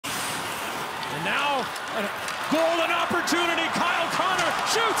And now, a golden opportunity. Kyle Connor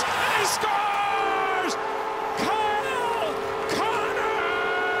shoots, and he scores! Kyle Connor!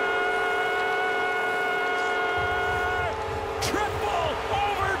 Triple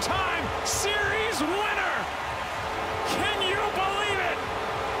overtime series winner! Can you believe it?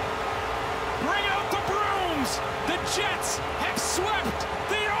 Bring out the brooms! The Jets have swept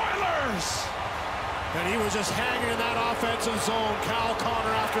the Oilers! And he was just hanging in that offensive zone. Kyle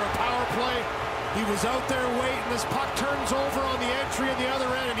Connor, after a power play, he was out there waiting. This puck turns over on the entry on the other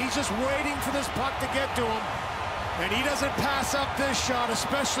end, and he's just waiting for this puck to get to him. And he doesn't pass up this shot,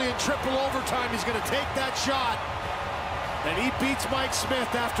 especially in triple overtime. He's going to take that shot. And he beats Mike Smith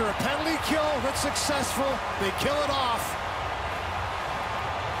after a penalty kill that's successful. They kill it off.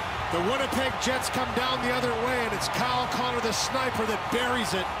 The Winnipeg Jets come down the other way, and it's Kyle Connor, the sniper, that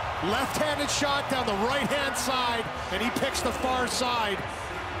buries it. Left-handed shot down the right-hand side, and he picks the far side.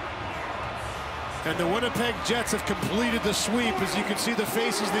 And the Winnipeg Jets have completed the sweep. As you can see the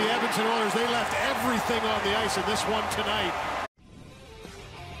faces of the Edmonton Oilers, they left everything on the ice in this one tonight.